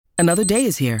Another day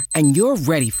is here, and you're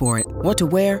ready for it. What to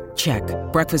wear? Check.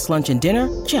 Breakfast, lunch, and dinner?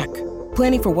 Check.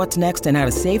 Planning for what's next and how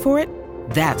to save for it?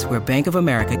 That's where Bank of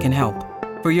America can help.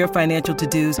 For your financial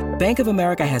to-dos, Bank of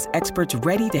America has experts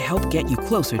ready to help get you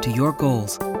closer to your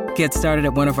goals. Get started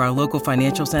at one of our local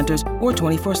financial centers or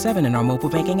 24/7 in our mobile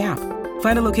banking app.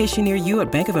 Find a location near you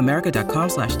at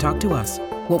bankofamerica.com/talktous.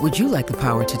 What would you like the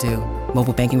power to do?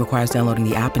 Mobile banking requires downloading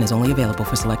the app and is only available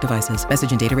for select devices.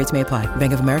 Message and data rates may apply.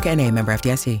 Bank of America N.A., member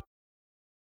FDIC.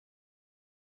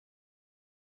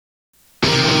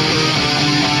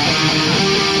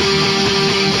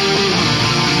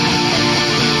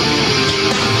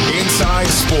 Inside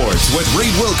Sports with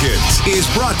Reed Wilkins is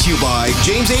brought to you by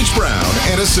James H. Brown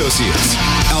and Associates,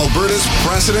 Alberta's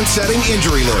precedent-setting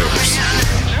injury lawyers.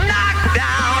 Knocked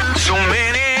down so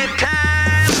many times.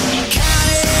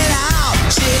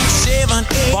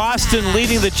 Boston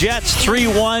leading the Jets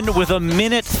 3-1 with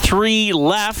 1:03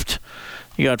 left.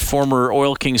 You got former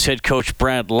Oil Kings head coach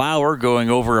Brad Lauer going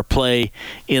over a play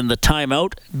in the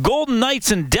timeout. Golden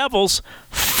Knights and Devils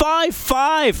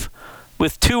 5-5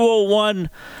 with 2:01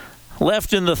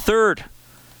 left in the third.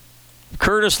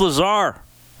 Curtis Lazar,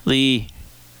 the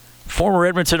former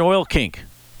Edmonton Oil King,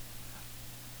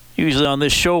 usually on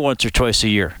this show once or twice a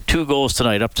year. 2 goals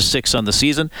tonight, up to 6 on the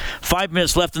season. 5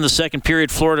 minutes left in the second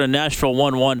period. Florida and Nashville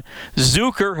 1-1.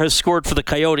 Zucker has scored for the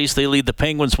Coyotes. They lead the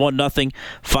Penguins 1-0.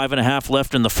 5.5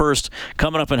 left in the first.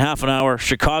 Coming up in half an hour,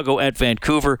 Chicago at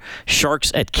Vancouver.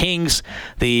 Sharks at Kings.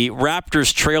 The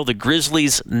Raptors trail the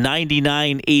Grizzlies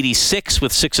 99-86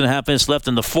 with 6.5 minutes left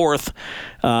in the fourth.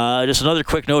 Just another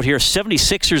quick note here.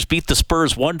 76ers beat the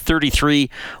Spurs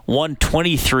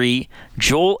 133-123.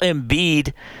 Joel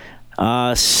Embiid,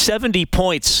 70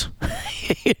 points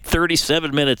in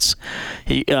 37 minutes.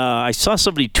 I saw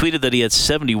somebody tweeted that he had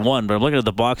 71, but I'm looking at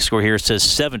the box score here. It says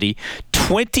 70.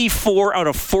 24 out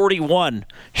of 41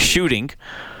 shooting.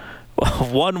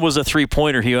 One was a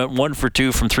three-pointer. He went 1 for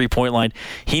 2 from three-point line.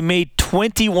 He made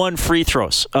 21 free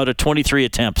throws out of 23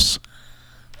 attempts.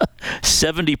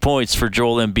 70 points for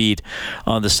Joel Embiid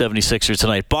on the 76ers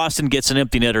tonight. Boston gets an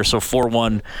empty netter, so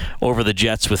 4-1 over the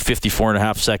Jets with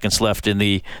 54.5 seconds left in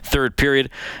the third period.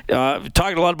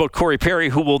 Talking a lot about Corey Perry,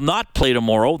 who will not play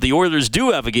tomorrow. The Oilers do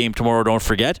have a game tomorrow, don't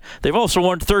forget. They've also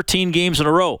won 13 games in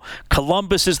a row.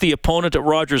 Columbus is the opponent at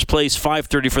Rogers Place,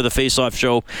 5:30 for the face-off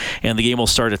show, and the game will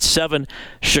start at 7.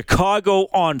 Chicago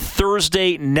on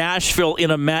Thursday, Nashville in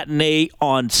a matinee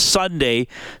on Sunday.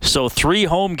 So 3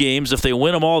 home games. If they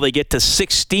win them all, they get to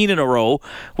 16 in a row,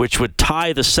 which would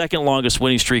tie the second longest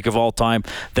winning streak of all time.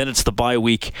 Then it's the bye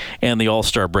week and the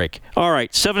All-Star break. All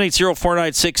right,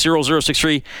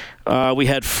 780-496-0063. We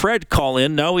had Fred call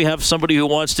in. Now we have somebody who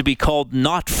wants to be called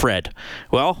Not Fred.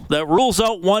 Well, that rules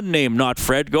out one name, Not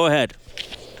Fred. Go ahead.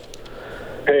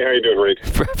 Hey, how you doing, Reed?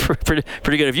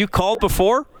 Pretty good. Have you called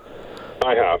before?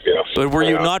 I have, yes. But were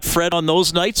you not Fred on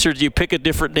those nights, or do you pick a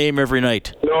different name every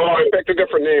night? No, I picked a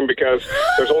different name because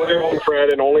there's only one Fred,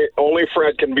 and only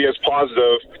Fred can be as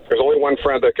positive. There's only one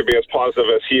Fred that can be as positive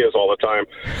as he is all the time.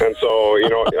 And so,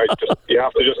 you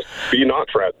have to just be not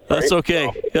Fred. Right? That's okay.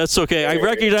 So, that's okay. I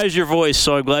recognize your voice,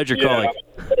 so I'm glad you're calling.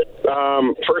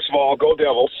 First of all, go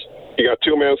Devils. You got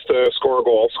 2 minutes to score a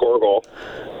goal.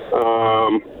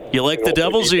 You like the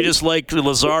Devils, or you just like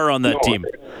Lazar on that team?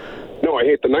 No, I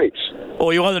hate the Knights. Oh,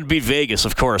 you wanted to beat Vegas,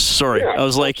 of course. Sorry. Yeah, I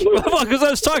was like, because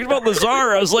I was talking about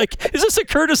Lazar. I was like, is this a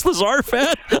Curtis Lazar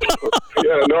fan?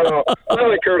 No. I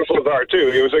like Curtis Lazar,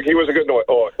 too. He was a good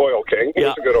oil king. He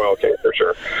was a good oil king, for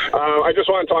sure. I just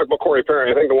want to talk about Corey Perry.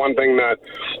 I think the one thing that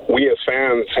we as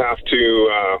fans have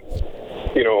to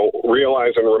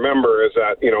realize and remember is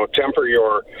that, temper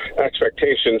your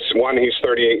expectations. 1, he's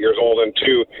 38 years old, and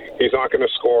 2, he's not going to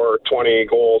score 20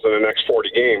 goals in the next 40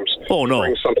 games. Oh, no.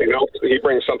 He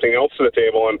brings something else to the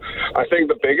table, and I think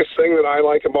the biggest thing that I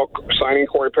like about signing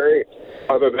Corey Perry,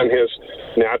 other than his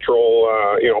natural,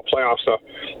 playoff stuff,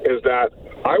 is that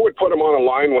I would put him on a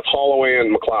line with Holloway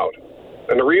and McLeod.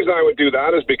 And the reason I would do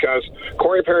that is because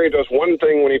Corey Perry does one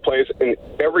thing when he plays in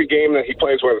every game that he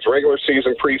plays, whether it's regular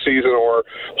season, preseason, or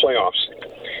playoffs.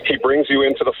 He brings you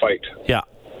into the fight. Yeah.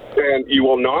 And you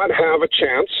will not have a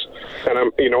chance.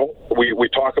 And we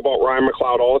talk about Ryan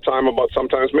McLeod all the time about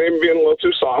sometimes maybe being a little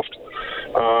too soft.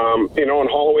 And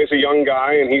Holloway's a young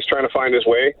guy and he's trying to find his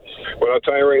way. But I'll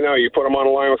tell you right now, you put him on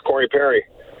a line with Corey Perry,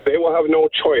 they will have no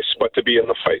choice but to be in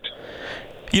the fight.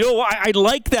 I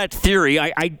like that theory.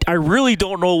 I really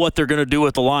don't know what they're going to do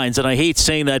with the lines, and I hate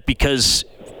saying that because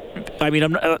I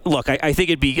mean, I think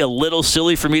it'd be a little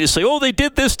silly for me to say, oh, they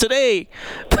did this today,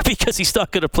 because he's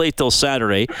not going to play till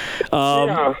Saturday.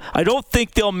 I don't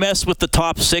think they'll mess with the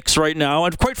top 6 right now.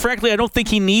 And quite frankly, I don't think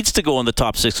he needs to go in the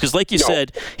top 6 because, like you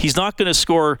said, he's not going to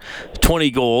score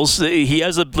 20 goals. He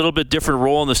has a little bit different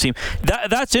role in this team.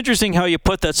 That's interesting how you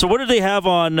put that. So what did they have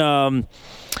on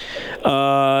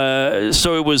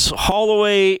so it was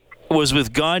Holloway was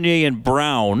with Gagne and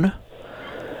Brown,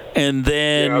 and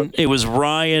then it was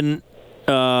Ryan,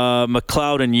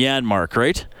 McLeod, and Janmark,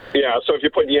 right? Yeah, so if you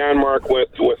put Janmark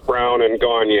with Brown and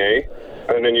Gagne,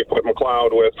 and then you put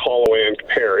McLeod with Holloway and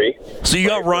Perry. So you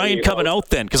got Ryan coming out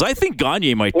then? Because I think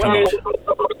Gagne might come out.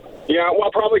 Yeah,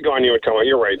 well, probably Gagne would come out.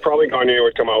 You're right. Probably Gagne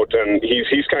would come out, and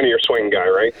he's kind of your swing guy,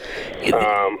 right?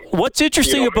 What's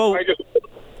interesting about...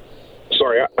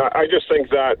 I just think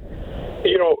that,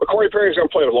 Corey Perry's going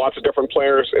to play with lots of different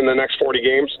players in the next 40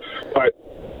 games, but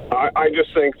I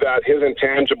just think that his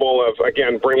intangible of,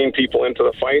 again, bringing people into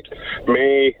the fight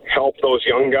may help those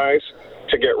young guys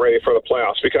to get ready for the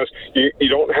playoffs, because you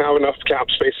don't have enough cap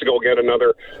space to go get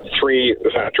another 3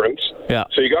 veterans. Yeah.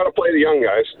 So you got to play the young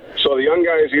guys. So the young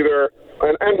guys either,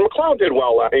 and McLeod did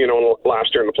well,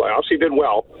 last year in the playoffs. He did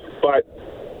well, but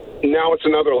now it's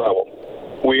another level.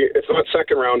 It's not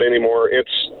second round anymore.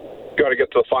 It's got to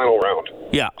get to the final round.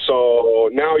 Yeah. So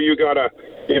now you got to,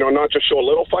 not just show a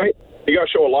little fight. You got to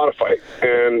show a lot of fight.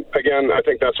 And again, I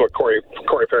think that's what Corey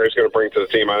Perry is going to bring to the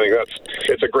team. I think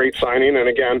it's a great signing. And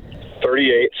again,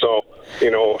 38. So,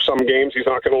 some games he's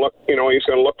not going to look, he's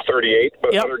going to look 38.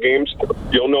 But other games,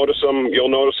 you'll notice him,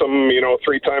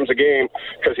 3 times a game,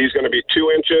 because he's going to be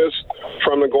 2 inches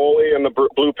from the goalie and the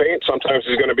blue paint. Sometimes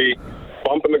he's going to be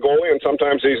bumping the goalie, and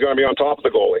sometimes he's going to be on top of the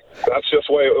goalie. That's just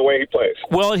the way he plays.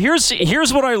 Well,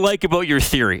 here's what I like about your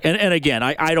theory. And again,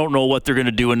 I don't know what they're going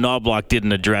to do, and Knobloch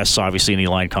didn't address, obviously, any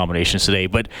line combinations today.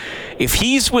 But if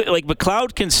he's like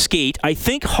McLeod can skate, I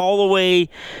think Holloway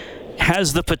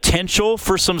has the potential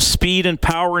for some speed and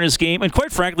power in his game. And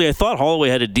quite frankly, I thought Holloway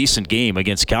had a decent game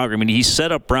against Calgary. I mean, he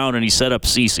set up Brown and he set up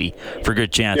Ceci for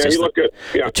good chances. Yeah, he looked good.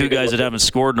 Yeah, the 2 guys that haven't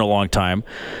scored in a long time.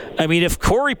 I mean, if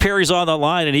Corey Perry's on the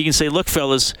line and he can say, look,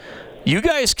 fellas, you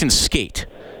guys can skate,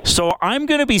 so I'm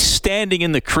going to be standing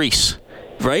in the crease,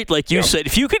 right? Like you said,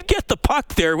 if you could get the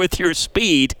puck there with your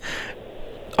speed,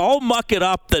 I'll muck it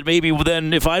up that maybe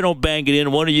then if I don't bang it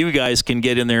in, one of you guys can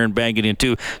get in there and bang it in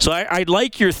too. So I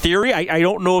like your theory. I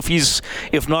don't know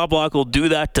if Knobloch will do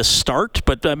that to start,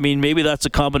 but I mean, maybe that's a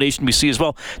combination we see as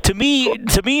well. To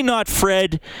me, not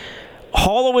Fred.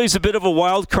 Holloway's a bit of a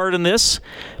wild card in this,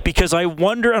 because I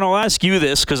wonder, and I'll ask you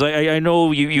this, because I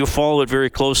know you follow it very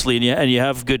closely and you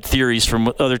have good theories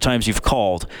from other times you've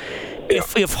called.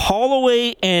 If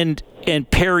Holloway and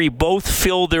Perry both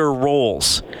fill their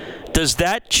roles, does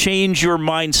that change your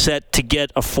mindset to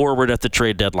get a forward at the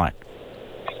trade deadline?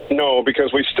 No,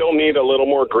 because we still need a little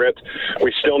more grit.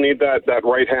 We still need that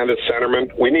right-handed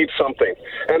centerman. We need something.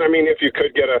 And I mean, if you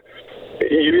could get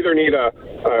you either need a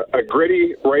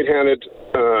gritty right-handed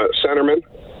centerman,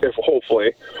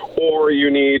 hopefully, or you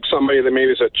need somebody that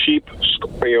maybe is a cheap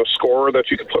scorer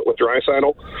that you could put with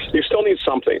Draisaitl. You still need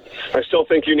something. I still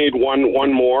think you need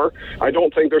one more. I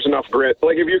don't think there's enough grit.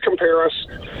 Like, if you compare us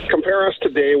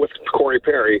today with Corey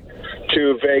Perry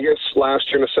to Vegas last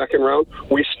year in the second round,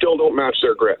 we still don't match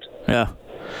their grit. Yeah.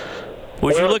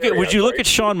 Would you look at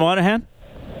Sean Monahan?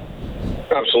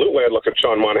 Absolutely, I'd look at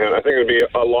Sean Monahan. I think it would be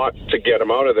a lot to get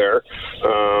him out of there.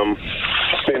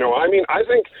 I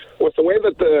think with the way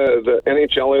that the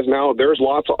NHL is now, there's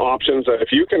lots of options that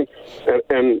if you can,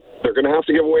 and they're going to have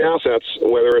to give away assets,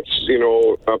 whether it's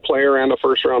a player and a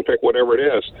first-round pick, whatever it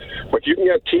is. But you can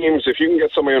get teams, if you can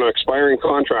get somebody on an expiring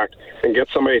contract and get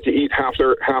somebody to eat half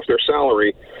their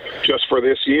salary just for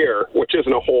this year, which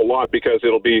isn't a whole lot because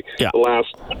it'll be the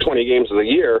last 20 games of the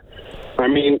year. I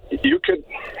mean, you could,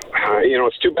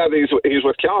 it's too bad that he's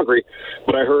with Calgary,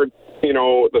 but I heard,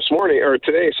 this morning or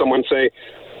today someone say,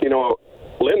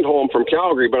 Lindholm from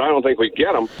Calgary, but I don't think we'd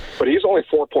get him. But he's only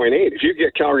 4.8. If you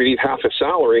get Calgary to eat half his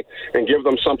salary and give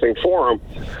them something for him,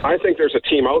 I think there's a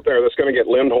team out there that's going to get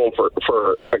Lindholm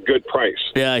for a good price.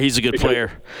 Yeah, he's a good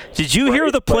player. Did you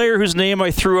hear the player whose name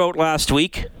I threw out last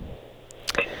week?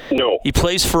 No. He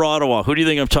plays for Ottawa. Who do you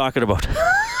think I'm talking about?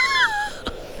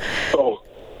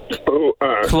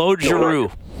 Claude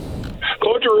Giroux.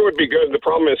 Claude Giroux would be good. The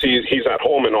problem is he's at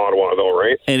home in Ottawa, though,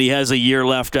 right? And he has a year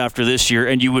left after this year,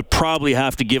 and you would probably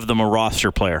have to give them a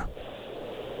roster player.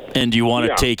 And do you want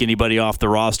to take anybody off the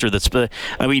roster that's...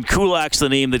 I mean, Kulak's the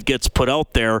name that gets put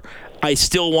out there. I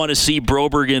still want to see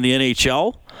Broberg in the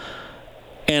NHL,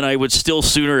 and I would still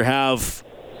sooner have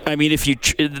I mean, if you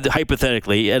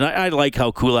hypothetically, and I like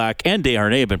how Kulak and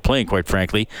Desharnais have been playing, quite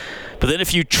frankly, but then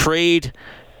if you trade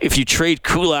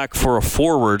Kulak for a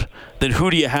forward, then who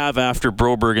do you have after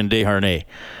Broberg and Desharnais?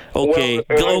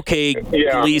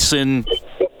 Gleason,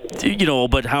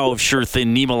 but how sure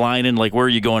thing Niemelainen? Like, where are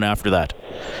you going after that?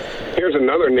 Here's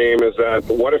another name is that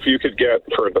what if you could get,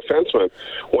 for a defenseman,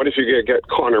 what if you could get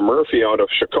Connor Murphy out of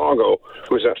Chicago,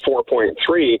 who's at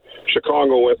 4.3,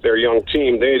 Chicago with their young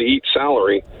team, they'd eat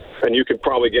salary, and you could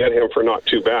probably get him for not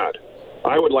too bad.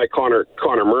 I would like Connor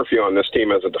Murphy on this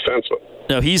team as a defenseman.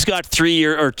 Now, he's got 2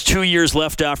 years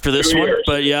left after this one,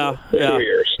 but 2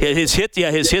 years. His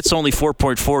hit's only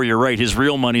 4.4. You're right. His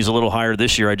real money's a little higher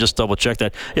this year. I just double checked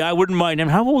that. Yeah, I wouldn't mind him.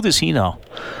 How old is he now?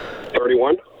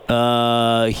 31.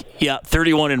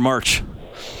 31 in March.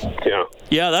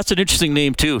 Yeah, that's an interesting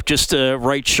name too. Just a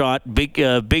right shot, big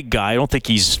guy. I don't think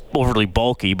he's overly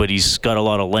bulky, but he's got a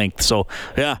lot of length. So,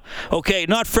 yeah. Okay,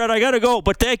 not Fred. I got to go,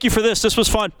 but thank you for this. This was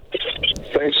fun.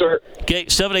 Thanks, sir. Okay,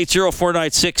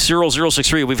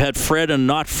 780-496-0063. We've had Fred and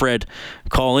not Fred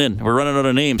call in. We're running out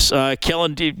of names.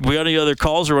 Kellen, we got any other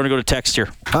calls, or want to go to text here?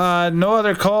 No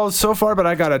other calls so far, but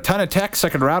I got a ton of texts I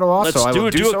can rattle off.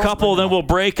 Let's do a couple, then we'll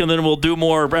break, and then we'll do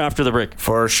more after the break.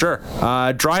 For sure.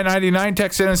 Dry99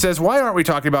 texts in and says, why aren't we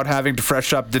talking about having to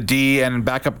fresh up the D and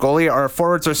backup goalie? Our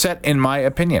forwards are set, in my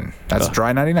opinion. That's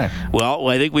Dry99. Well,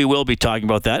 I think we will be talking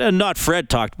about that. And not Fred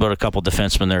talked about a couple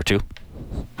defensemen there, too.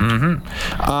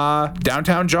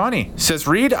 Downtown Johnny says,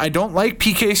 Reed, I don't like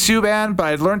PK Subban, but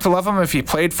I'd learn to love him if he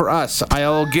played for us.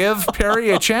 I'll give Perry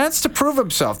a chance to prove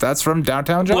himself. That's from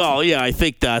Downtown Johnny. Well, yeah, I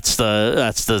think that's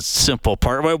the simple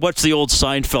part. What's the old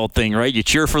Seinfeld thing, right? You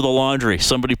cheer for the laundry.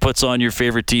 Somebody puts on your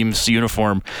favorite team's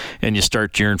uniform, and you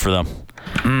start cheering for them.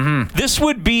 Mm-hmm. This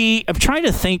would be, I'm trying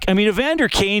to think, I mean, Evander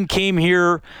Kane came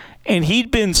here, and he'd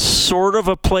been sort of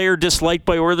a player disliked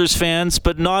by Oilers fans,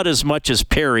 but not as much as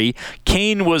Perry.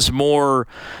 Kane was more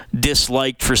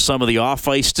disliked for some of the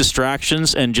off-ice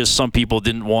distractions, and just some people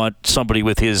didn't want somebody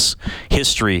with his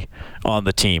history on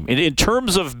the team. In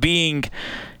terms of being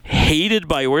hated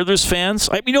by Oilers fans,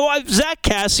 Zach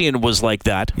Kassian was like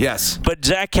that. Yes. But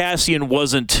Zach Kassian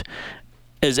wasn't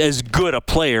as good a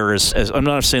player as I'm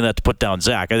not saying that to put down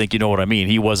Zach. I think you know what I mean.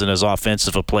 He wasn't as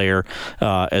offensive a player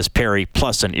as Perry,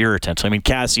 plus an irritant. I mean,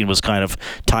 Kassian was kind of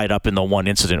tied up in the one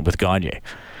incident with Gagne.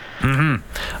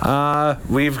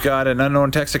 Mm-hmm. We've got an unknown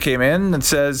text that came in that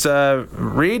says,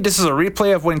 Reed, this is a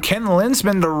replay of when Ken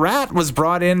Linseman, the Rat, was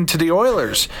brought into the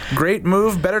Oilers. Great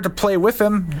move. Better to play with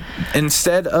him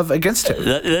instead of against him.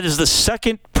 That is the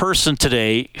second person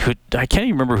today who, I can't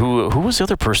even remember who was the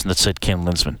other person that said Ken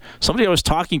Linseman. Somebody I was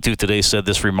talking to today said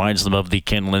this reminds them of the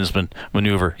Ken Linseman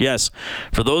maneuver. Yes,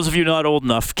 for those of you not old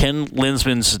enough, Ken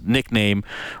Linseman's nickname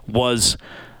was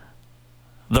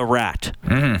the Rat.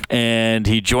 Mm-hmm. And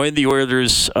he joined the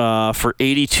Oilers for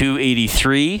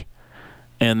 82-83,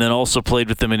 and then also played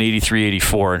with them in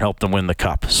 83-84 and helped them win the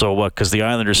Cup. So what? Because the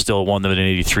Islanders still won them in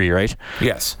 83, right?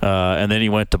 Yes. And then he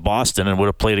went to Boston and would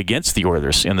have played against the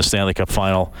Oilers in the Stanley Cup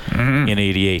final in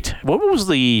 88. What was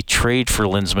the trade for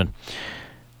Linseman?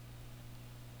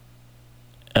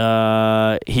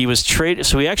 He was traded,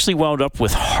 so he actually wound up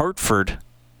with Hartford.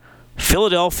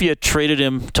 Philadelphia traded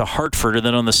him to Hartford, and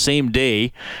then on the same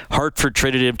day, Hartford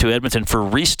traded him to Edmonton for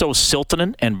Risto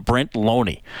Siltanen and Brent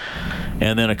Loney.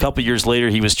 And then a couple years later,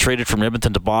 he was traded from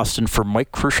Edmonton to Boston for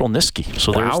Mike Krushelnyski.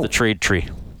 So there's the trade tree.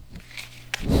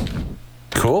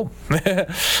 Cool.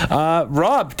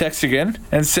 Rob texts again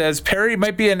and says, Perry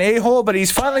might be an a-hole, but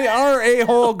he's finally our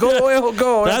a-hole. Go, Oil,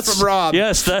 go. That's from Rob.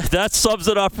 Yes, that sums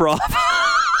it up, Rob.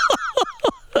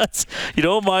 You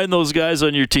don't mind those guys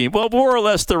on your team. Well, more or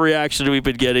less the reaction we've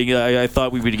been getting, I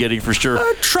thought we'd be getting for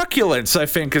sure. Truculence, I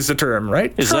think, is the term,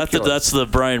 right? Is that's the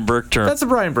Brian Burke term? That's the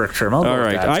Brian Burke term. All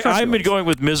right. I've been going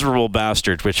with miserable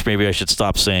bastard, which maybe I should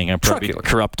stop saying. I'm probably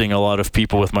corrupting a lot of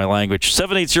people with my language.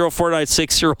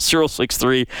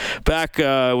 780-496-0063. Back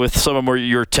with some of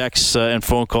your texts and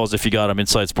phone calls if you got them.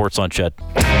 Inside Sports on Ched.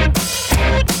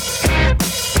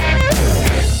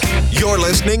 You're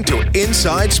listening to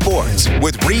Inside Sports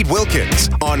with Reed Wilkins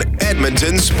on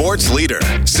Edmonton Sports Leader,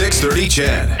 630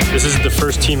 CHED. This is the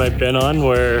first team I've been on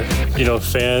where,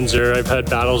 fans, or I've had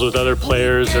battles with other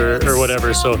players or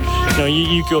whatever. So,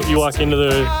 you walk into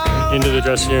the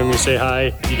dressing room, you say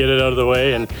hi, you get it out of the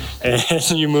way, and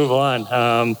you move on.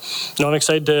 I'm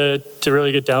excited to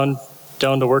really get down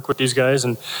down to work with these guys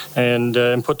and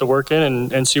put the work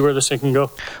in and see where this thing can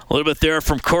go. A little bit there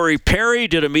from Corey Perry.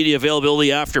 Did a media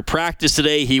availability after practice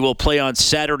today. He will play on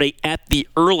Saturday at the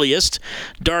earliest.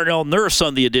 Darnell Nurse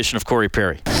on the addition of Corey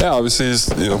Perry. Yeah, obviously he's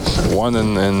won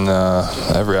in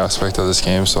every aspect of this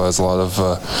game, so has a lot of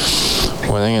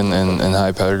winning and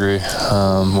high pedigree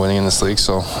winning in this league.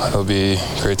 So it'll be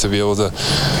great to be able to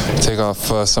take off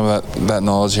some of that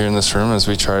knowledge here in this room as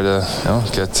we try to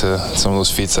get to some of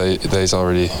those feats that he's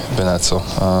already been at. So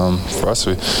for us,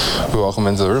 we welcome him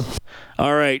into the room.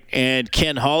 All right, and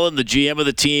Ken Holland, the GM of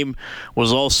the team,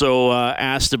 was also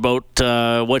asked about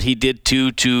what he did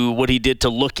to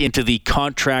look into the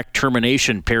contract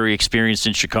termination Perry experienced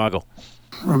in Chicago.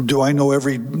 Do I know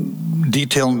every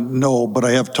detail? No, but I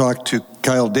have talked to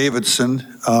Kyle Davidson,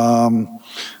 who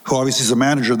obviously is the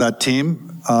manager of that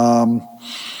team.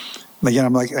 Again,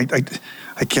 I'm like,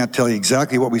 I can't tell you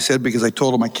exactly what we said because I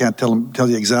told him I can't tell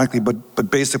you exactly, but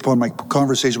based upon my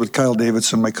conversation with Kyle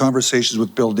Davidson, my conversations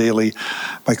with Bill Daly,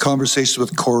 my conversations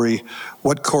with Corey,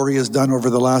 what Corey has done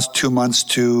over the last 2 months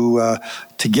to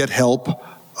get help,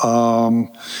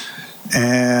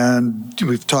 and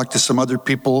we've talked to some other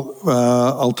people,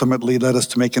 ultimately led us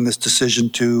to making this decision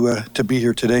to be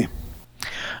here today.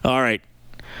 All right.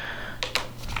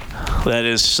 That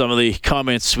is some of the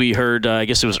comments we heard, I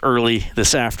guess it was early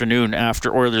this afternoon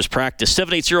after Oilers practice.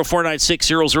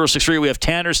 780-496-0063. We have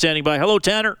Tanner standing by. Hello,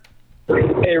 Tanner.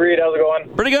 Hey, Reed. How's it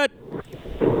going? Pretty good.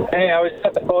 Hey, I was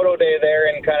at the photo day there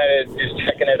and kind of just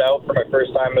checking it out for my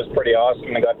first time. It was pretty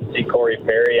awesome. I got to see Corey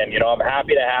Perry, and, I'm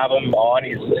happy to have him on.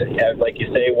 He's, like you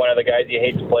say, one of the guys you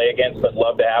hate to play against but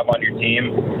love to have on your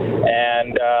team.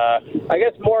 And I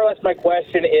guess more or less my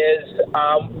question is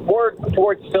more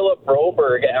towards Philip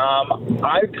Broberg.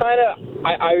 Why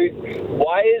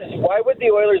would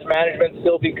the Oilers management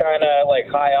still be kind of like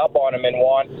high up on him and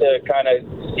want to kind of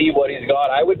see what he's got?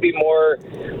 I would be more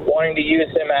wanting to use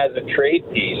him as a trade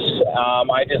piece.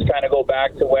 I just kind of go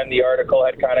back to when the article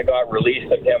had kind of got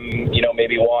released of him,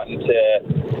 maybe wanting to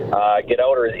get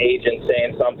out, or his agent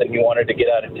saying something he wanted to get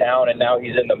out of town, and now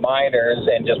he's in the minors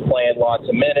and just playing lots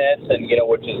of minutes, and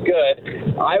which is good.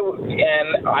 I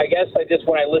guess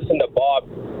when I listen to Bob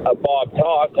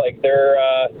talk, like they're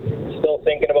still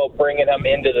thinking about bringing him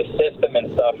into the system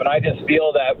and stuff, and I just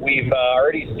feel that we've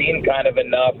already seen kind of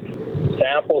enough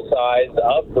sample size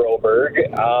of Broberg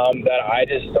that I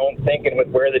just don't think, and with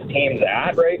where the team's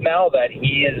at right now, that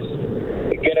he is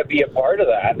going to be a part of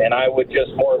that, and I would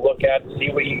just more look at see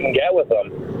what you can get with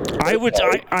him. I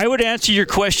would answer your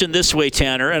question this way,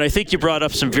 Tanner, and I think you brought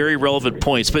up some very relevant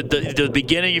points, but the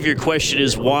beginning of your question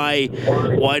is why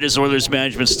does Oilers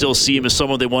management still see him as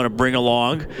someone they want to bring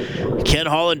along? Ken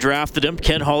Holland drafted him.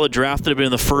 Ken Holland drafted him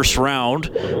in the first round.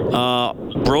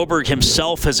 Broberg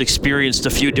himself has experienced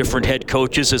a few different head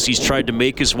coaches as he's tried to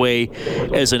make his way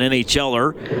as an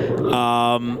NHLer.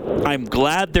 I'm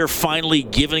glad they're finally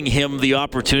giving him the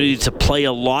opportunity to play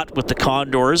a lot with the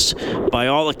Condors. By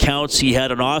all accounts, he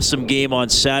had an awesome game on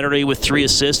Saturday with 3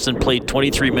 assists and played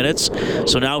 23 minutes.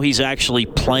 So now he's actually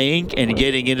playing and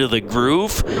getting into the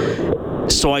groove.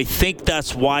 So I think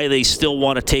that's why they still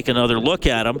want to take another look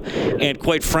at him. And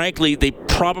quite frankly, they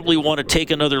probably want to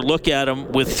take another look at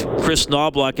him with Chris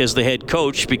Knoblauch as the head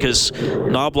coach, because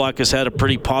Knoblauch has had a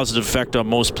pretty positive effect on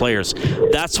most players.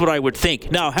 That's what I would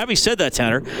think. Now, having said that,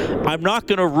 Tanner, I'm not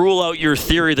going to rule out your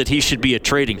theory that he should be a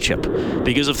trading chip,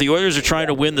 because if the Oilers are trying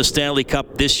to win the Stanley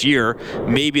Cup this year,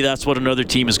 maybe that's what another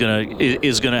team is going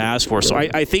to ask for. So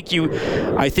I think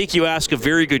you ask a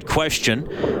very good question.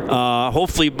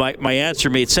 Hopefully my answer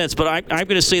made sense, but I'm going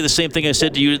to say the same thing I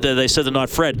said to you that I said to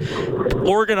Not Fred.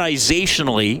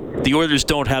 Organizationally, the Oilers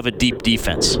don't have a deep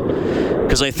defense,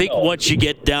 because I think once you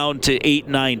get down to 8,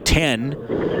 9, 10,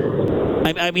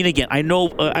 I mean, again, I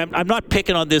know I'm not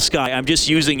picking on this guy. I'm just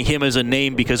using him as a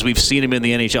name because we've seen him in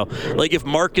the NHL. Like if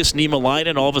Marcus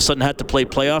Niemelainen all of a sudden had to play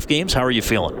playoff games, how are you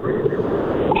feeling?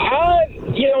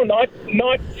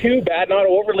 Not too bad, not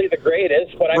overly the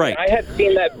greatest, but I mean, I had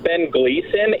seen that Ben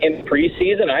Gleason in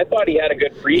preseason. I thought he had a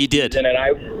good preseason. He did. And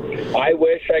I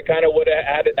wish I kind of would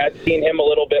have had seen him a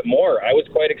little bit more. I was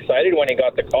quite excited when he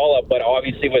got the call up, but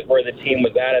obviously with where the team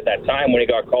was at that time when he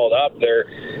got called up, they're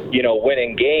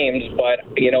winning games, but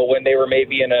when they were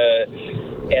maybe in a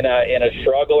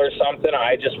struggle or something,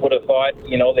 I just would have thought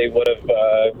they would have.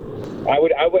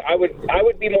 I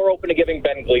would be more open to giving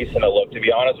Ben Gleason a look, to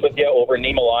be honest with you, over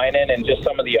Niemelainen and just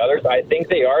some of the others. I think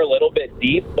they are a little bit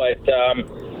deep, but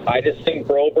I just think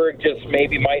Broberg just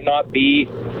maybe might not be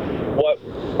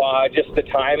just the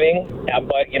timing.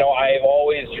 But I've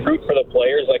always root for the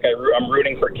players. Like I'm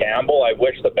rooting for Campbell. I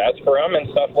wish the best for him and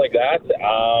stuff like that.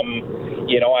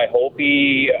 I hope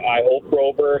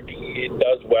Broberg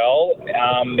does well.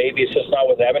 Maybe it's just not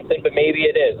with Edmonton, but maybe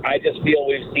it is. I just feel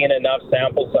we've seen enough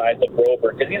sample size of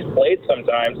Broberg because he's played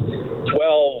sometimes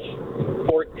 12,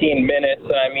 14 minutes.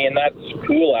 I mean, that's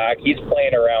Kulak. He's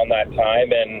playing around that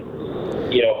time, and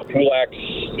Kulak's,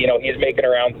 he's making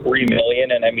around $3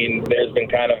 million, and I mean, there's been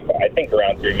kind of, I think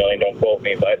around $3 million. Don't quote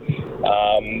me, but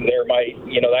there might,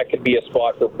 that could be a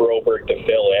spot for Broberg to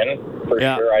fill in for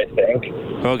sure. I think.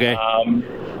 Okay.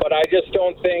 But I just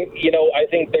don't think, I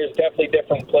think there's definitely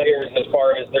different players as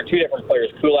far as they're two different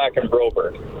players, Kulak and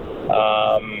Broberg.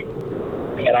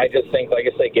 And I just think, like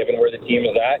I say, given where the team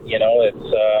is at,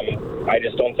 it's. I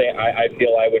just don't think. I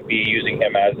feel I would be using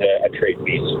him as a trade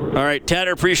piece. All right,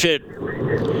 Tanner, appreciate it.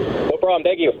 No problem.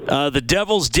 Thank you. The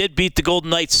Devils did beat the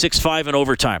Golden Knights 6-5 in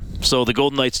overtime, so the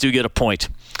Golden Knights do get a point.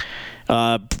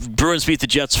 Bruins beat the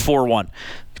Jets 4-1.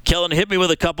 Kellen, hit me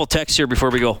with a couple texts here before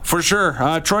we go. For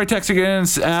sure. Troy texts again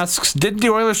asks, didn't the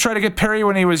Oilers try to get Perry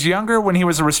when he was younger, when he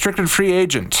was a restricted free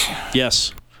agent?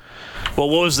 Yes. Well,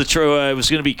 what was it was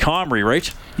going to be Comrie, right?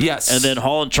 Yes. And then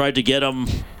Holland tried to get him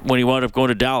when he wound up going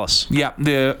to Dallas. Yeah,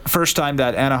 the first time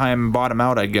that Anaheim bought him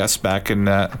out, I guess, back in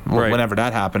whenever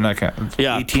that happened.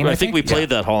 18, I think we played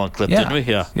that Holland clip, didn't we?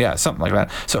 Yeah, something like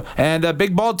that. So, and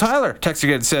Big Bald Tyler texts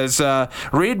again, says,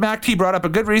 Reid McT brought up a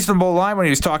good, reasonable line when he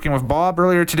was talking with Bob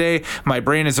earlier today. My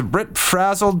brain is a bit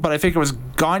frazzled, but I think it was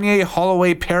Gagner,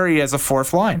 Holloway, Perry as a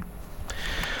fourth line.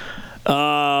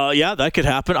 Yeah, that could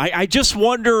happen. I just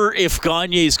wonder if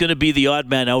Gagner is going to be the odd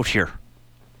man out here.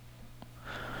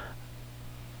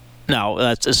 Now,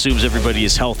 that assumes everybody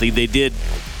is healthy. They did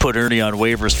put Ernie on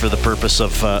waivers for the purpose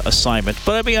of assignment.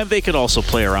 But, I mean, they could also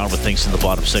play around with things in the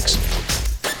bottom six.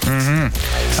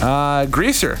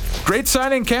 Greaser, great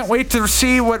signing. Can't wait to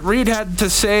see what Reid had to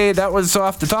say. That was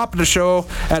off the top of the show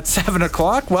at 7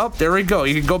 o'clock. Well, there we go.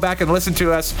 You can go back and listen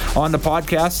to us on the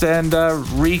podcast and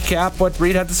recap what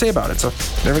Reid had to say about it. So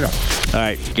there we go. All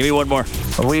right, give me one more.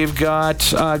 We've got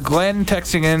Glenn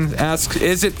texting in, asks,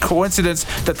 is it coincidence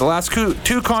that the last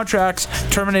two contracts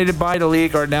terminated by the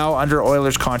league are now under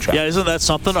Oilers contract? Yeah, isn't that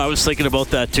something? I was thinking about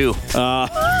that too.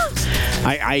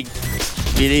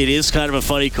 It is kind of a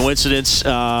funny coincidence.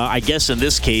 I guess in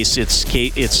this case, it's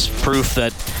proof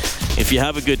that if you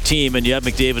have a good team and you have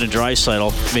McDavid and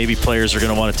Draisaitl, maybe players are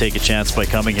going to want to take a chance by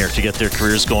coming here to get their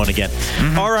careers going again.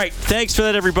 Mm-hmm. All right, thanks for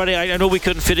that, everybody. I know we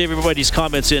couldn't fit everybody's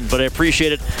comments in, but I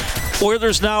appreciate it.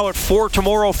 Oilers now at 4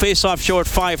 tomorrow. Face-off show at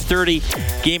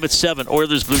 5:30. Game at 7.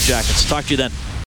 Oilers Blue Jackets. Talk to you then.